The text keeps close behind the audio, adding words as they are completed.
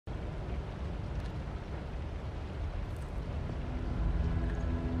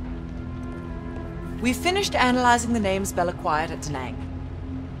We've finished analyzing the names Bell acquired at Da Nang.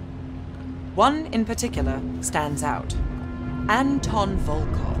 One in particular stands out. Anton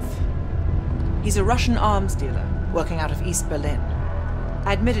Volkov. He's a Russian arms dealer working out of East Berlin.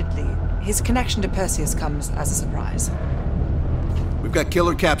 Admittedly, his connection to Perseus comes as a surprise. We've got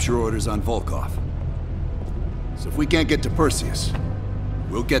killer capture orders on Volkov. So if we can't get to Perseus,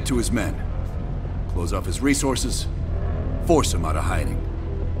 we'll get to his men. Close off his resources, force him out of hiding.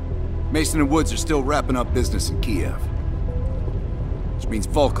 Mason and Woods are still wrapping up business in Kiev. Which means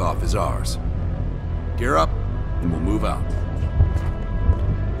Volkov is ours. Gear up, and we'll move out.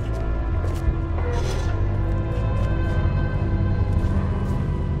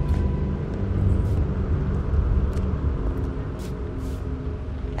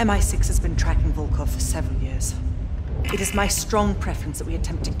 MI6 has been tracking Volkov for several years. It is my strong preference that we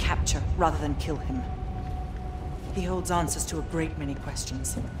attempt to capture rather than kill him. He holds answers to a great many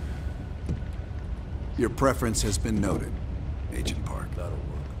questions. Your preference has been noted, Agent Park.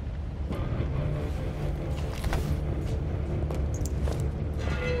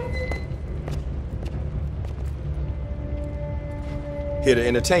 Here to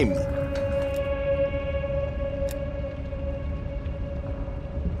entertain me.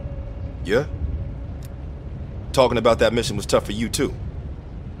 Yeah? Talking about that mission was tough for you too.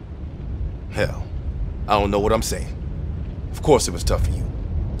 Hell, I don't know what I'm saying. Of course it was tough for you.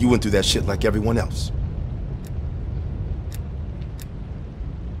 You went through that shit like everyone else.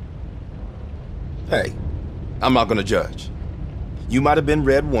 Hey, I'm not gonna judge. You might have been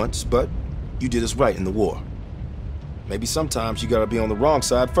red once, but you did us right in the war. Maybe sometimes you gotta be on the wrong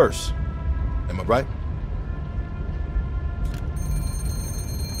side first. Am I right?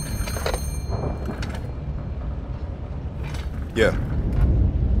 Yeah.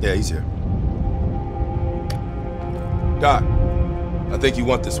 Yeah, he's here. Doc, I think you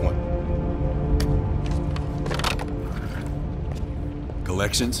want this one.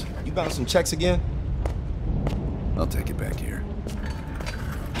 Collections? You bouncing some checks again? I'll take it back here.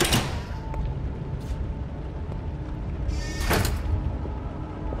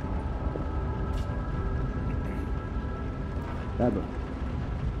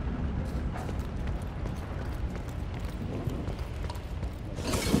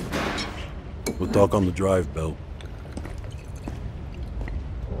 We'll talk on the drive, Bell.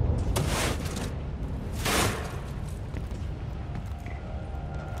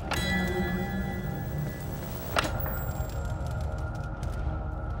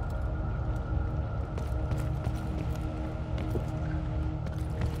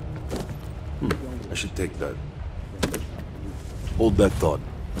 I should take that. Hold that thought.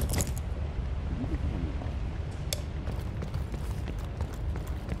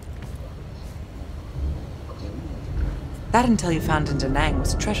 That intel you found in Da Nang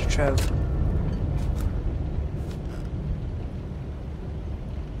was a treasure trove.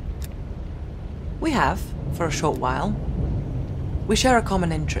 We have, for a short while. We share a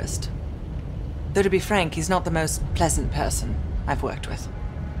common interest. Though to be frank, he's not the most pleasant person I've worked with.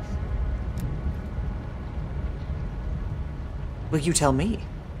 Well, you tell me.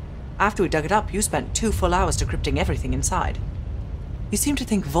 After we dug it up, you spent 2 full hours decrypting everything inside. You seem to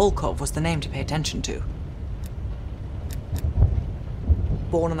think Volkov was the name to pay attention to.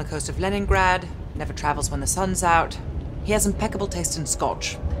 Born on the coast of Leningrad, never travels when the sun's out. He has impeccable taste in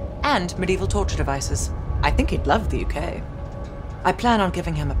scotch and medieval torture devices. I think he'd love the UK. I plan on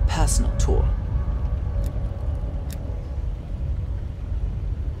giving him a personal tour.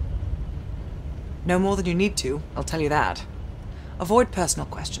 No more than you need to, I'll tell you that. Avoid personal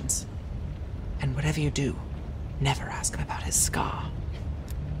questions. And whatever you do, never ask him about his scar.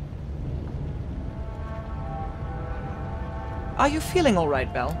 Are you feeling all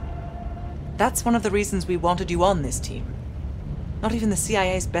right, Bell? That's one of the reasons we wanted you on this team. Not even the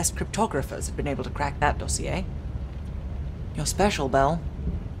CIA's best cryptographers have been able to crack that dossier. You're special, Bell.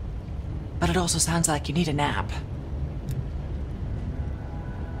 But it also sounds like you need a nap.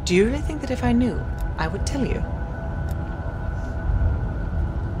 Do you really think that if I knew, I would tell you?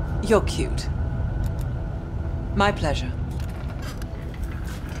 You're cute. My pleasure.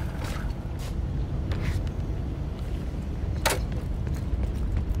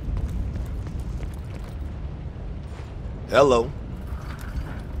 Hello.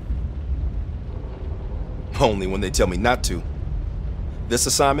 Only when they tell me not to. This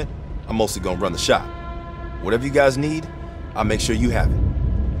assignment, I'm mostly gonna run the shop. Whatever you guys need, I'll make sure you have it.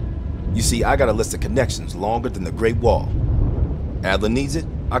 You see, I got a list of connections longer than the Great Wall. Adler needs it,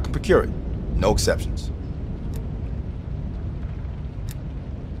 I can procure it. No exceptions.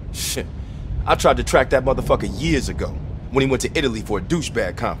 Shit. I tried to track that motherfucker years ago, when he went to Italy for a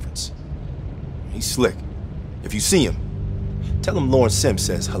douchebag conference. He's slick. If you see him, tell him Lawrence Sims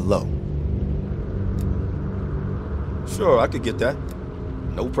says hello. Sure, I could get that.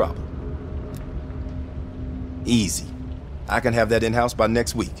 No problem. Easy. I can have that in-house by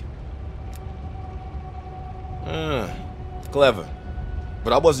next week. Clever.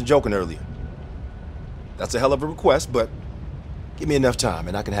 But I wasn't joking earlier. That's a hell of a request, but give me enough time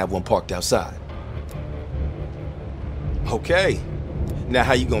and I can have one parked outside. Okay. Now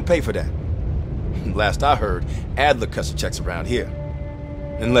how you gonna pay for that? Last I heard, Adler cuts the checks around here.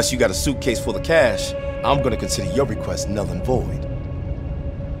 Unless you got a suitcase full of cash, I'm gonna consider your request null and void.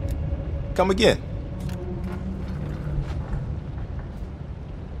 Come again.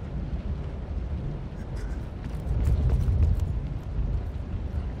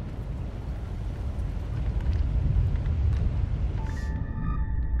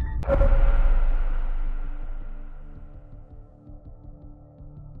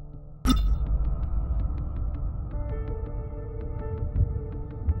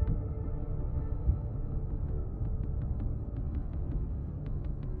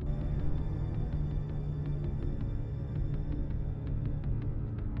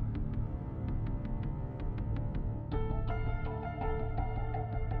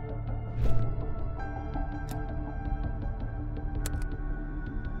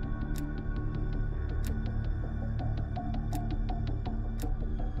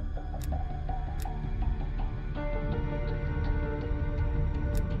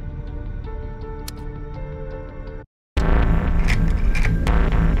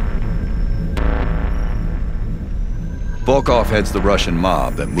 Volkov heads the Russian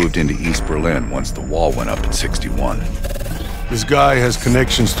mob that moved into East Berlin once the wall went up in '61. This guy has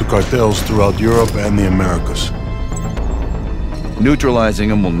connections to cartels throughout Europe and the Americas. Neutralizing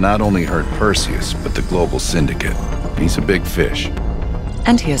him will not only hurt Perseus, but the global syndicate. He's a big fish.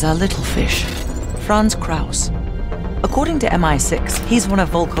 And here's our little fish, Franz Kraus. According to MI6, he's one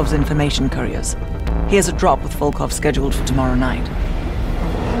of Volkov's information couriers. He has a drop with Volkov scheduled for tomorrow night.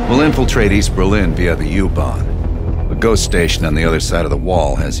 We'll infiltrate East Berlin via the U-Bahn. The ghost station on the other side of the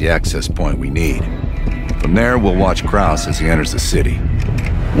wall has the access point we need. From there, we'll watch Kraus as he enters the city.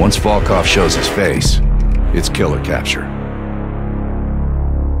 Once Volkov shows his face, it's killer capture.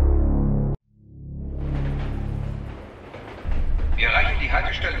 Wir erreichen die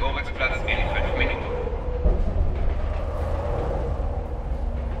Haltestelle Moritzplatz in 5 Minuten.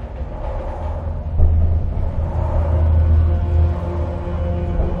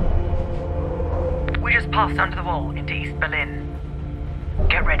 We just passed under the wall into East Berlin.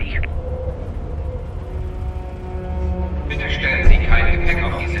 Get ready. Bitte stellen Sie kein Gepäck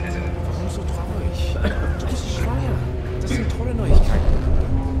auf die Sitze. Warum so traurig? Du bist schwanger. Das sind tolle Neuigkeiten.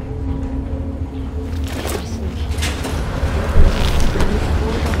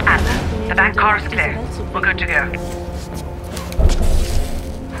 Anna, the back car is clear. We're good to go.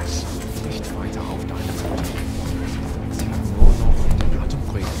 Nicht weiter auf deine Worte. Sie haben nur noch den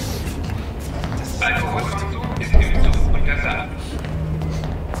Atembrücken. Alkoholkonsum ist im Zug untersagt.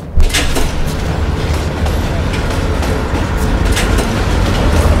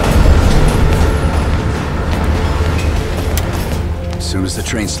 As soon as the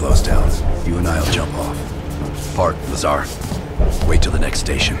train slows down, you and I'll jump off. Park, Lazar. Wait till the next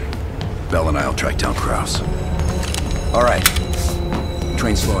station. Bell and I'll track down Kraus. All right.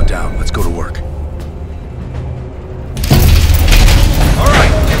 Train's slowing down. Let's go to work. All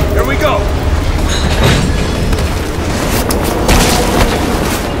right, here we go.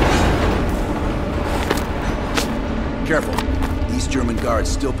 Careful. These German guards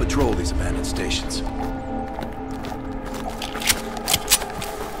still patrol these abandoned stations.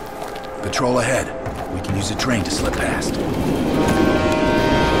 Patrol ahead. We can use a train to slip past.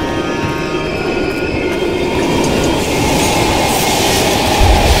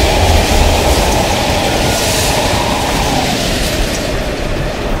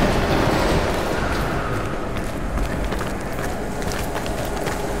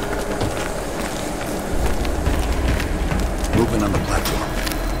 Movement on the platform.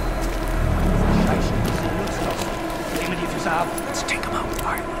 Let's take them out.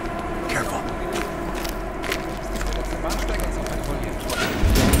 All right. Careful.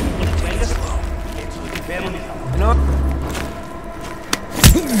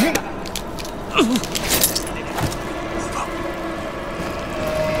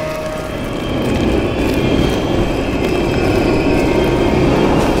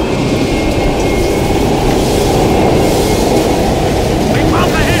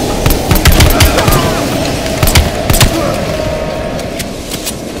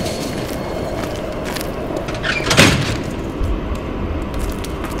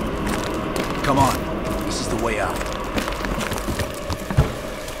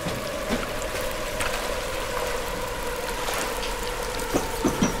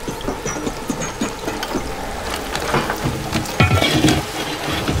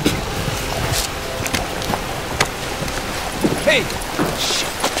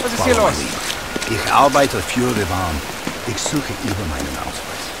 ist hier los? Ich arbeite für die Bahn. Ich suche über meinen Ausweis.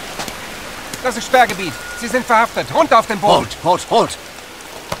 Das ist Sperrgebiet. Sie sind verhaftet. Runter auf den Boden. Halt!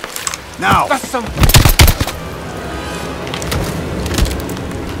 Now! Was zum...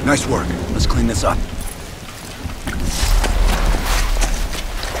 Nice work. Let's clean this up.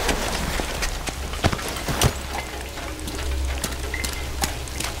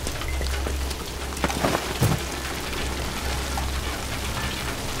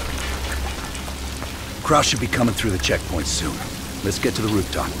 Kraus should be coming through the checkpoint soon. Let's get to the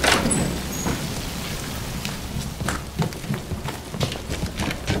rooftop.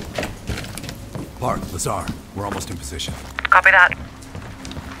 Park, Lazar, we're almost in position. Copy that.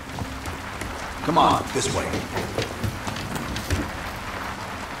 Come on, this way.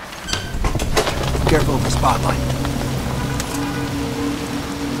 Careful of the spotlight.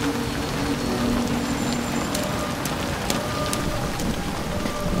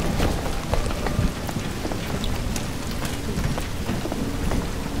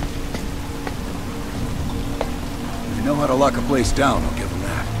 If you know how to lock a place down, I'll give them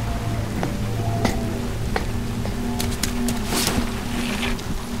that.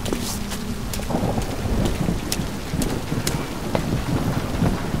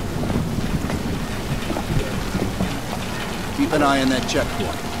 Keep an eye on that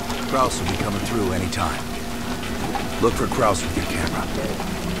checkpoint. Kraus will be coming through any time. Look for Kraus with your camera.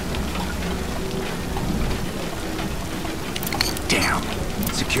 Damn.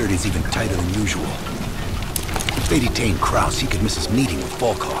 Security's even tighter than usual. If they detain Kraus, he could miss his meeting with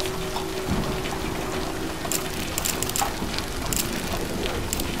Volkov.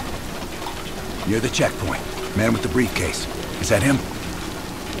 Near the checkpoint. Man with the briefcase. Is that him?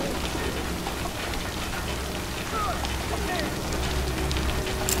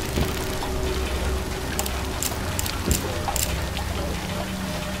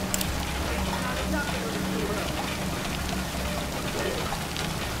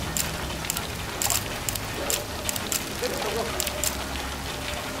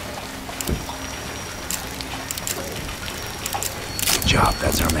 Good job,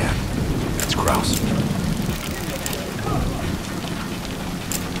 that's our man. That's Kraus.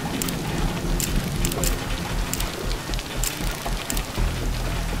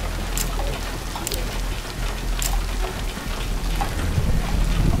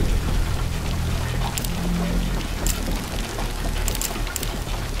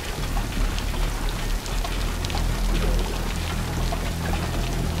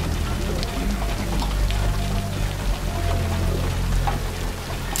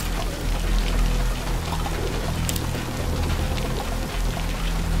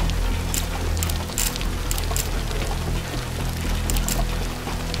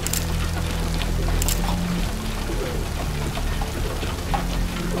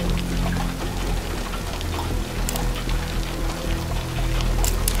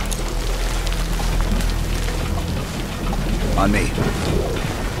 On me.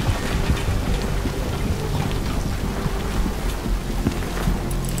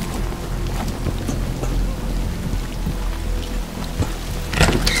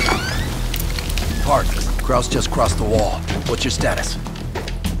 Park. Kraus just crossed the wall. What's your status?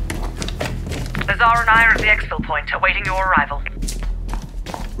 Lazar and I are at the exfil point, awaiting your arrival.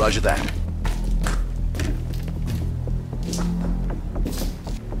 Roger that.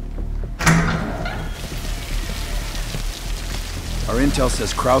 Our intel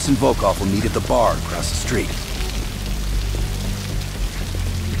says Kraus and Volkov will meet at the bar across the street.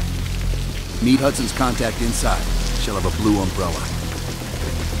 Meet Hudson's contact inside. She'll have a blue umbrella.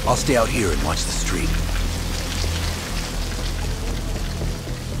 I'll stay out here and watch the street.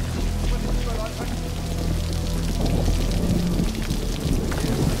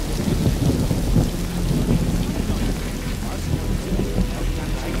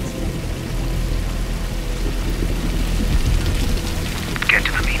 Get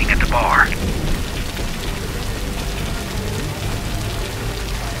to the meeting at the bar.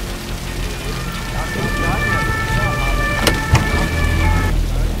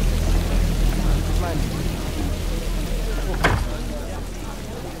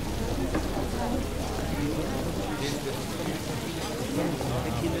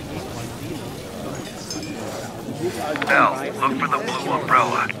 Bell, look for the blue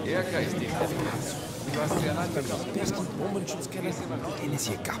umbrella.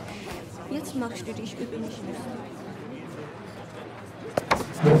 Jetzt machst du dich über mich lustig.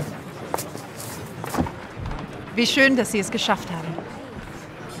 Wie schön, dass Sie es geschafft haben.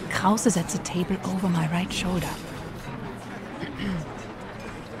 Krause setzt the table over my right shoulder.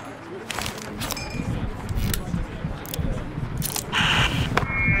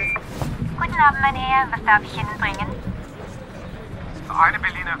 Abend, mein Herr. Was darf ich Ihnen bringen? Eine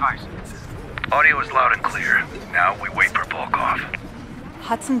Berliner Weiß. Audio is loud and clear. Now we wait for Volkov.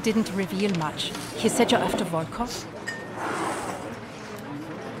 Hudson didn't reveal much. He said you're after Volkov?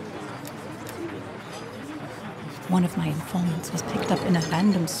 One of my informants was picked up in a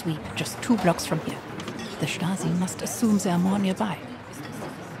random sweep just 2 blocks from here. The Stasi must assume there are more nearby.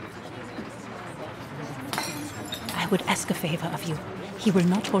 I would ask a favor of you. He will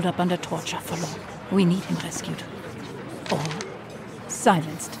not hold up under torture for long. We need him rescued. Or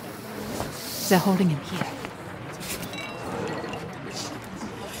silenced. They're holding him here.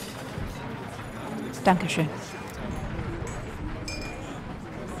 Dankeschön.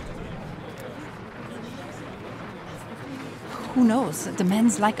 Who knows? The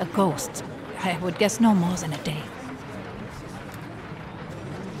man's like a ghost. I would guess no more than a day.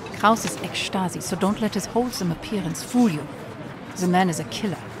 Kraus is ex-Stasi, so don't let his wholesome appearance fool you. The man is a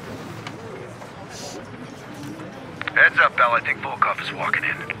killer. Heads up, Bell. I think Volkov is walking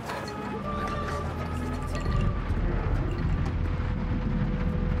in.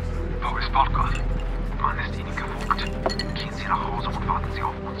 Wo ist Volkov? Man ist Ihnen gefolgt. Gehen Sie nach Hause und warten Sie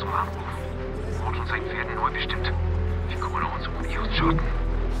auf unseren Anruf. Ort und Zeit werden neu bestimmt. Wir kümmern uns um Ihren Schaden.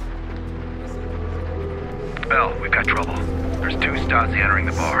 Bell, we've got trouble. There's 2 Stasi entering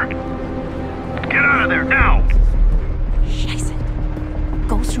the bar. Get out of there, now! Scheiße.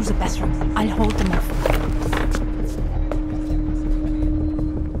 Go through the bathroom. I'll hold them off.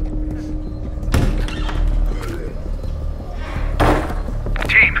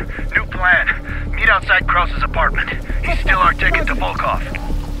 Team, new plan. Meet outside Kraus's apartment. He's still our ticket to Volkov.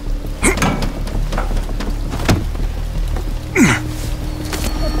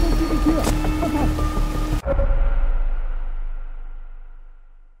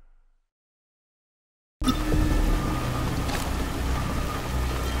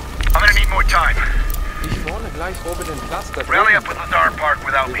 Rally up with Lazar Park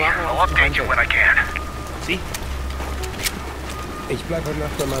without me. I'll update you when I can. Sie? Ich bleib heute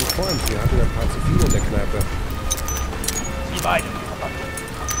Nacht bei meinem Freund. Wir hatten ein paar zu viel in der Kneipe. Wie beide.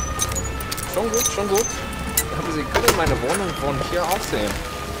 Schon gut, schon gut. Aber Sie können meine Wohnung von hier aus sehen.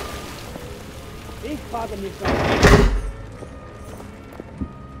 Ich frage mich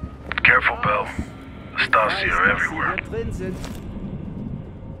Careful, Bell. The Stasi are everywhere.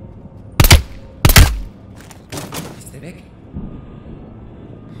 Ist der weg?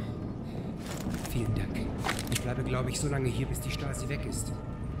 Vielen Dank. Ich bleibe, glaube ich, so lange hier, bis die Stasi weg ist.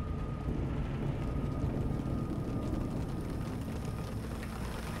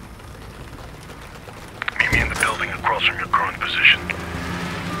 Meet me in the building across from your current position.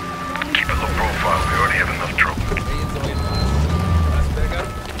 Keep a low profile. We already have enough trouble.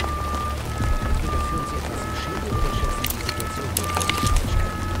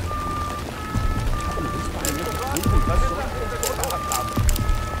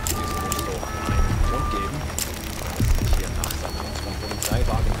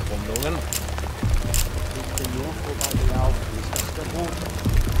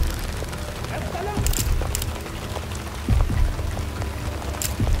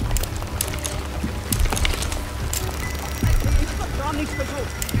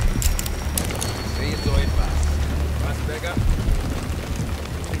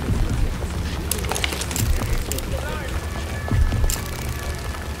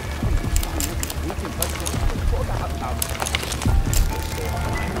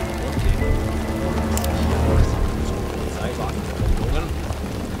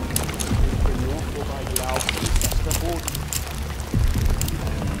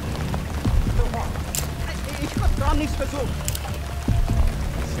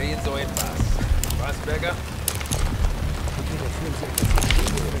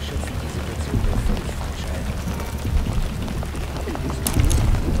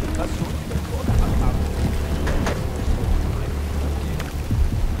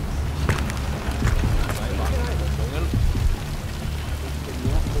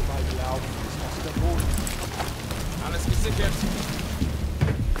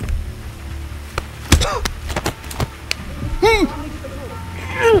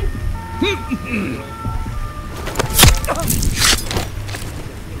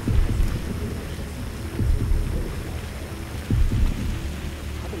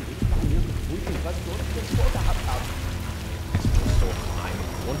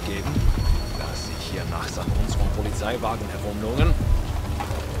 Polizeiwagen herumlungen.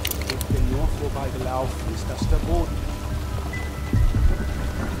 Ich bin nur vorbeigelaufen. Ist das der Boden?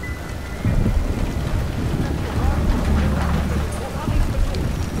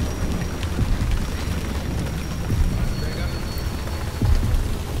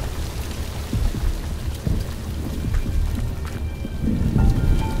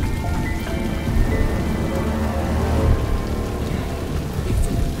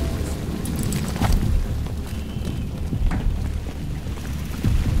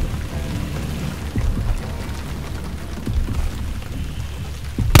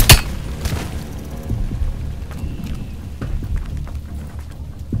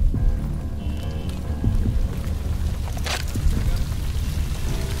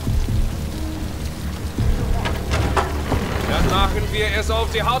 er ist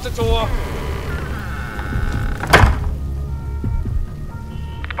auf die harte Tour.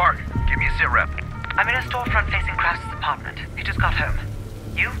 Park, give me a sit rep. I'm in a storefront facing Krause's apartment. He just got home.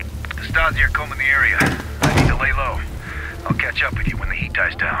 You? The Stasi are combing the area. I need to lay low. I'll catch up with you when the heat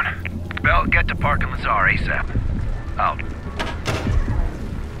dies down. Bell, get to Park and Lazar ASAP. Out.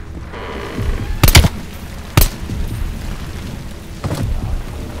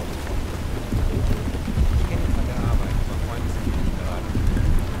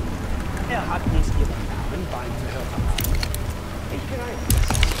 Hat uns ihren Namen beim Verhör verraten. Ich bin ein. Das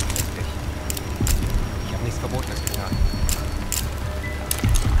ist richtig. Ich habe nichts Verbotenes getan.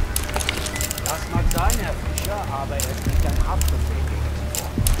 Das mag sein, Herr Fischer, aber es liegt ein Haftbefehl gegen Sie vor.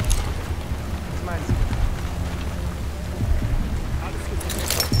 Was meinen Sie? Alles gut.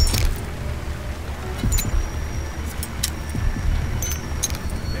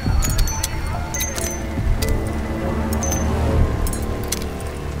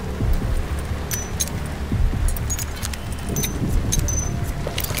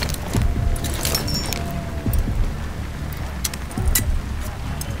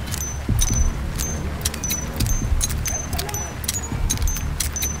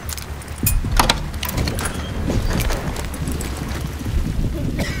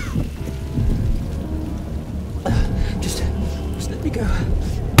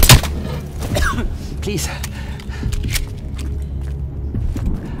 Please.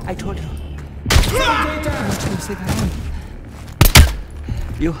 I told you.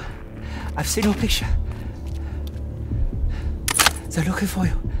 You. I've seen your picture. They're looking for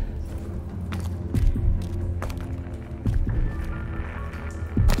you.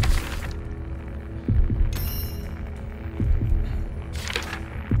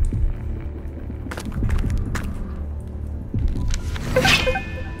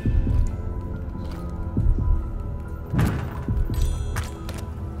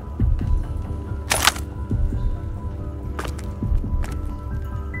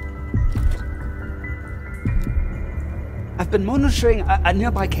 I've been monitoring a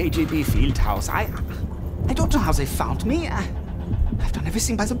nearby KGB field house. I don't know how they found me. I've done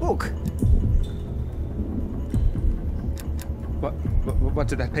everything by the book. What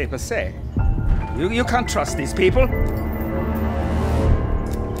did that paper say? You can't trust these people.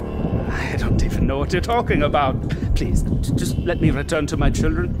 I don't even know what you're talking about. Please, just let me return to my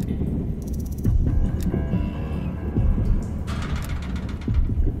children.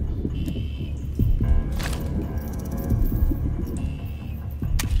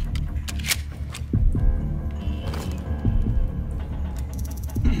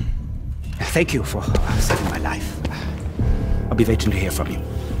 Thank you for saving my life. I'll be waiting to hear from you.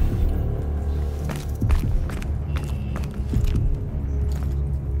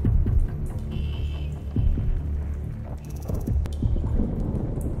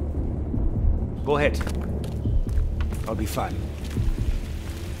 Go ahead. I'll be fine.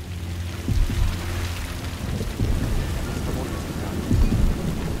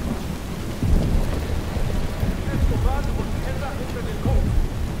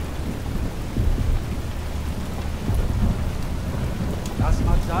 Das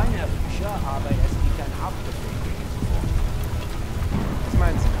mag sein, Herr Fischer, aber es liegt ein Haftbefehl gegen Sie vor. Was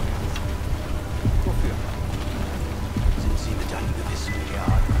meinen Sie damit? Wofür? Sind Sie mit einem gewissen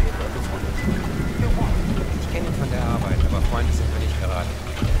Gerhard Weber befreundet? Ich kenne ihn von der Arbeit, aber Freunde sind wir nicht gerade.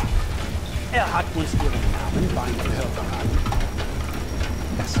 Er hat uns Ihren Namen beim Verhör verraten.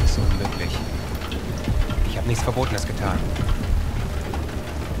 Das ist unmöglich. Ich habe nichts Verbotenes getan.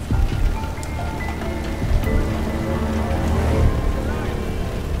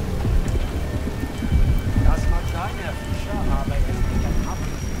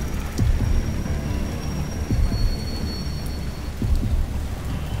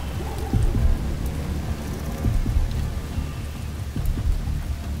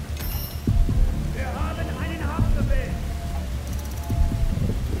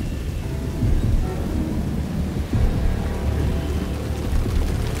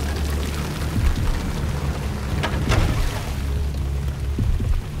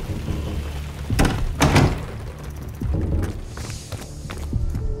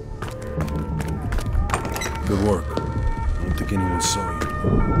 Good work. I don't think anyone saw you.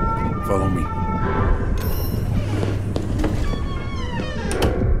 Follow me.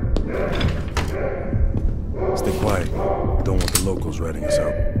 Stay quiet. We don't want the locals ratting us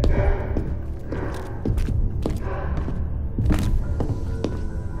out.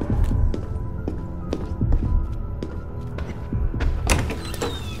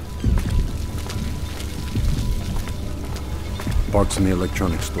 Park's in the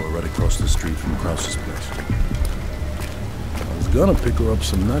electronics store right across the street from Krause's place. I was gonna pick her up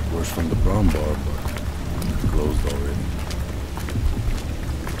some knackwurst from the Brown Bar, but closed already.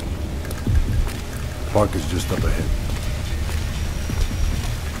 Park is just up ahead.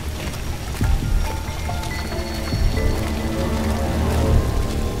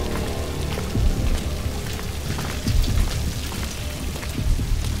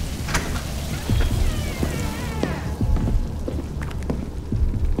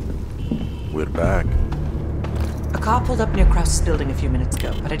 We're back. A car pulled up near Krause's building a few minutes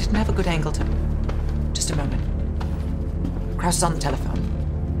ago, but I didn't have a good angle to... Just a moment. Kraus is on the telephone.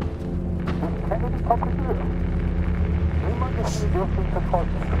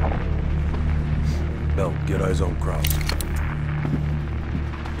 Bell, get eyes on Kraus.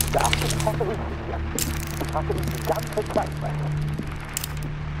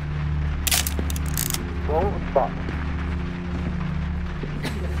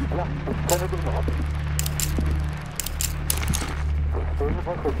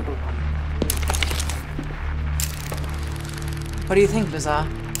 What do you think, Lazar?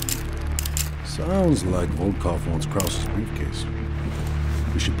 Sounds like Volkov wants Kraus's briefcase.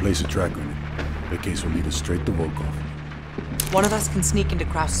 We should place a tracker in it. The case will lead us straight to Volkov. One of us can sneak into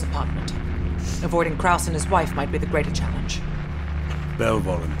Kraus's apartment. Avoiding Kraus and his wife might be the greater challenge. Bell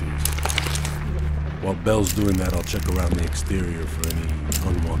volunteers. While Bell's doing that, I'll check around the exterior for any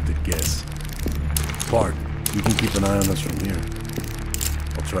unwanted guests. Park, you can keep an eye on us from here.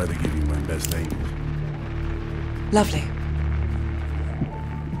 I'll try to give you my best angle. Lovely.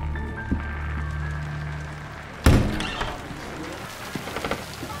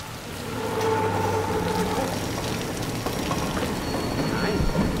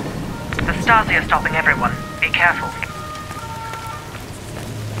 The Stasi are stopping everyone. Be careful.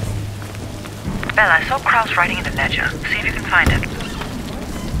 Bell, I saw Kraus writing in the ledger. See if you can find it.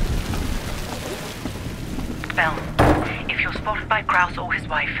 Bell, if you're spotted by Kraus or his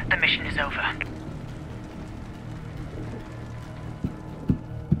wife, the mission is over.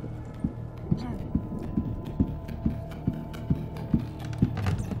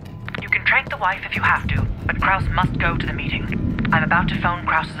 You can trank the wife if you have to, but Kraus must go to the meeting. I'm about to phone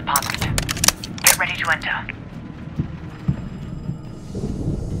Kraus's apartment. Get ready to enter.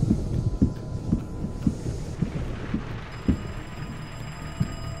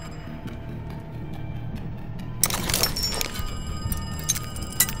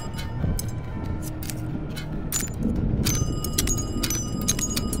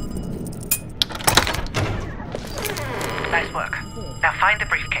 Nice work. Now find the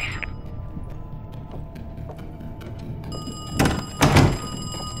briefcase.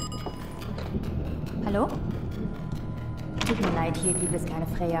 Hallo? Tut mir leid, hier gibt es keine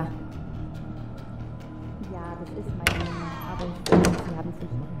Freya. Ja, das ist meine Nummer, aber Sie haben es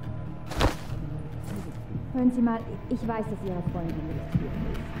nicht. Hören Sie mal, ich weiß, dass Ihre Freundin investiert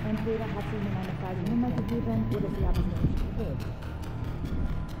ist. Entweder hat sie Ihnen eine falsche Nummer gegeben oder Sie haben sie nicht gehört.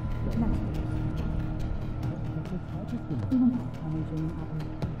 Natürlich. Ihnen auch einen schönen Abend.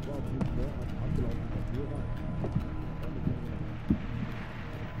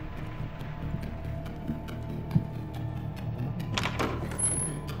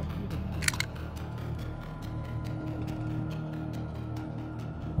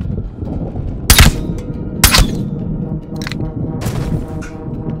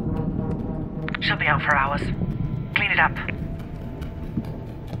 She'll be out for hours. Clean it up.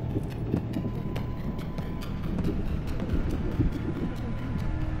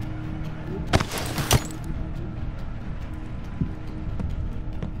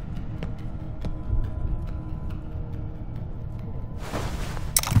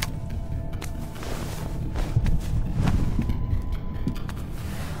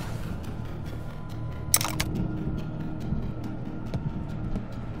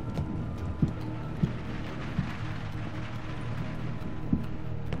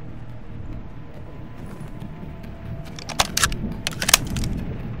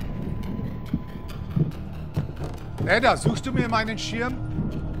 Ada, suchst du mir meinen Schirm?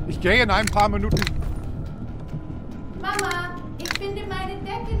 Ich gehe in ein paar Minuten. Mama, ich finde meine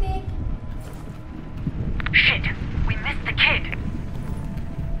Decke nicht. Shit, we missed the kid.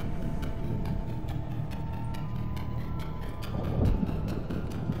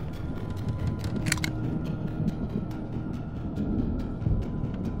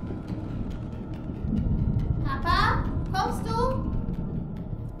 Papa, kommst du?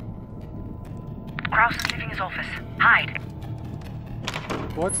 Kraus is leaving his office. Hide.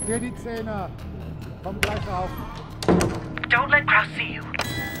 Putz dir die Zähne. Komm gleich auf. Don't let Kraus see you.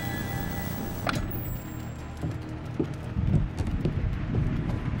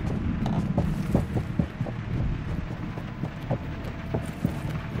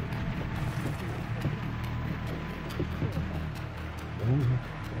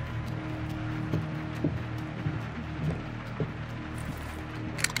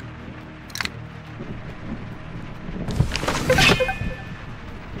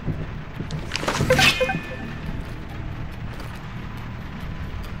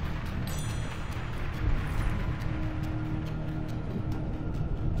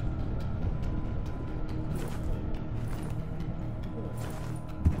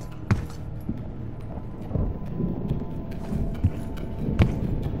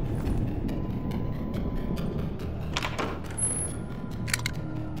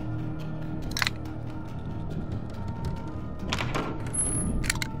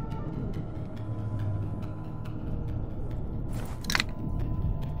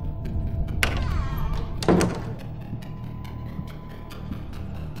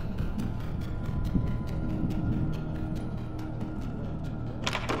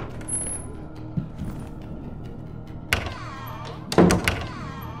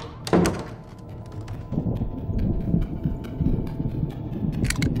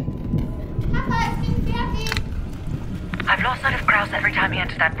 every time he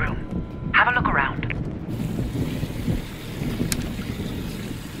enters that room. Have a look around.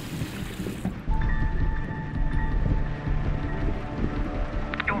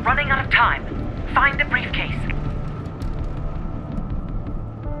 You're running out of time. Find the briefcase.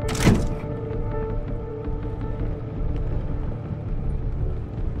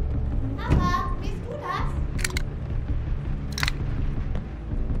 Papa, bist du das?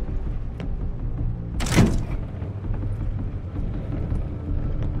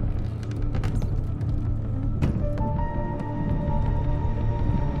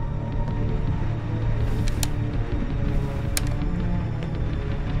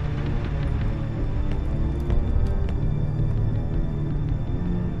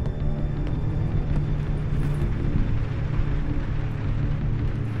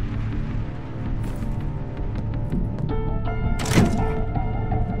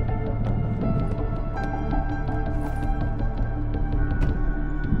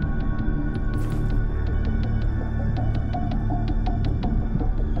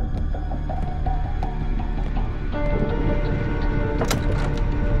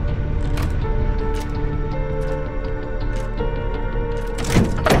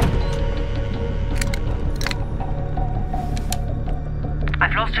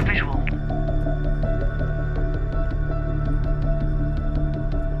 I've lost a visual.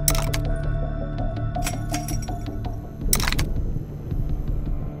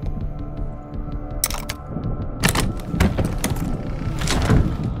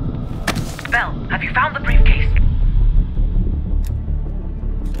 Bell, have you found the briefcase?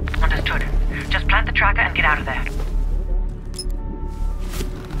 Understood. Just plant the tracker and get out of there.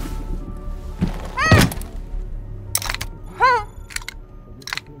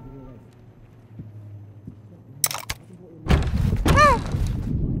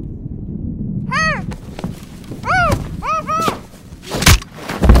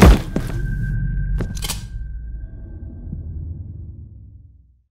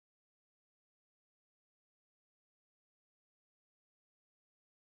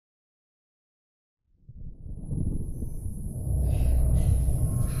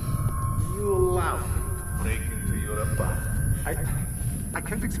 I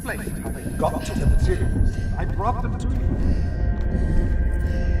can't explain how they got to the materials. I brought them to you.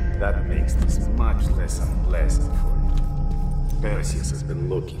 That makes this much less unpleasant for you. Perseus has been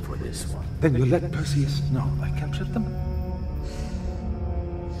looking for this one. Then you let Perseus know I captured them?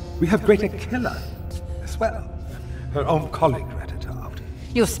 We have Greater Killer as well. Her own colleague ratted her out.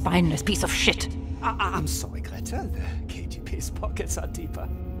 You spineless piece of shit. I'm sorry, Greta. The KGB's pockets are deeper.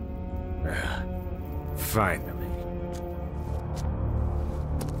 Finally.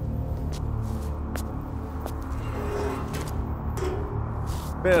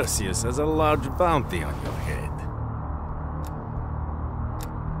 Perseus has a large bounty on your head.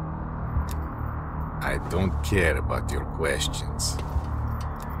 I don't care about your questions.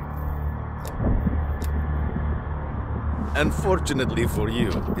 Unfortunately for you,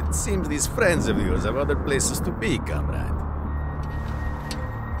 it seems these friends of yours have other places to be, comrade.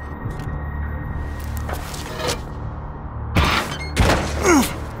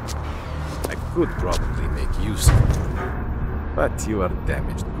 I could probably make use of you. But you are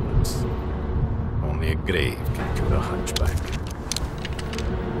damaged goods. Only a grave can cure a hunchback.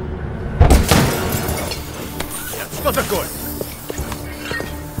 Что такое?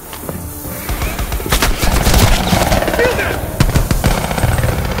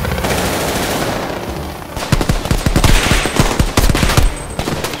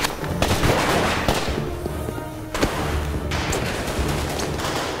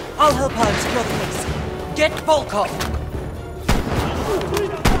 I'll help out secure the place. Get Volkov!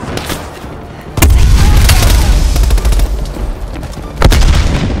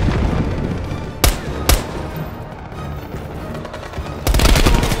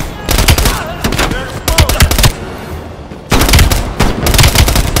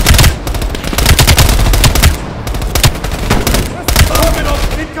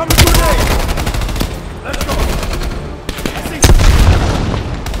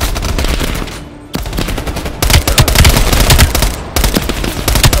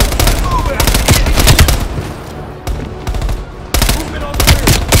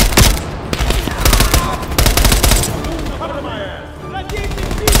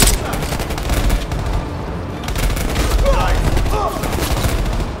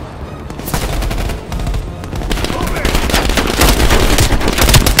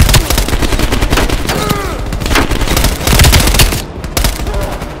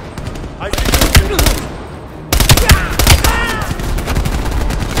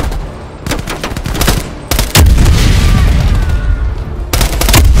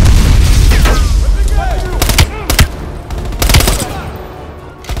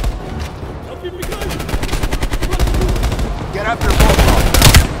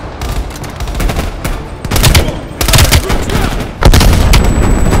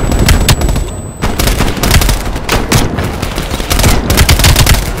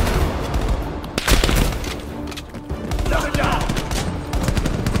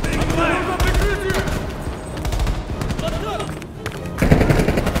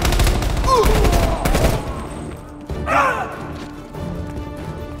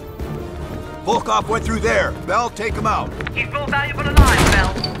 Volkov went through there. Bell, take him out. He's more valuable alive,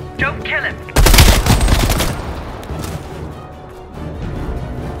 Bell. Don't kill him.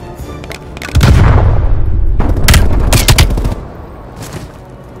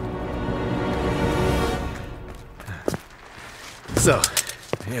 So,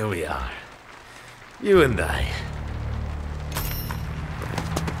 here we are. You and I.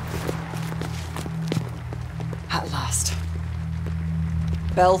 At last.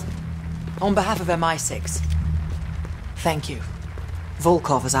 Bell, on behalf of MI6, thank you.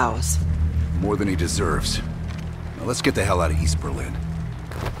 Volkov is ours. More than he deserves. Now let's get the hell out of East Berlin.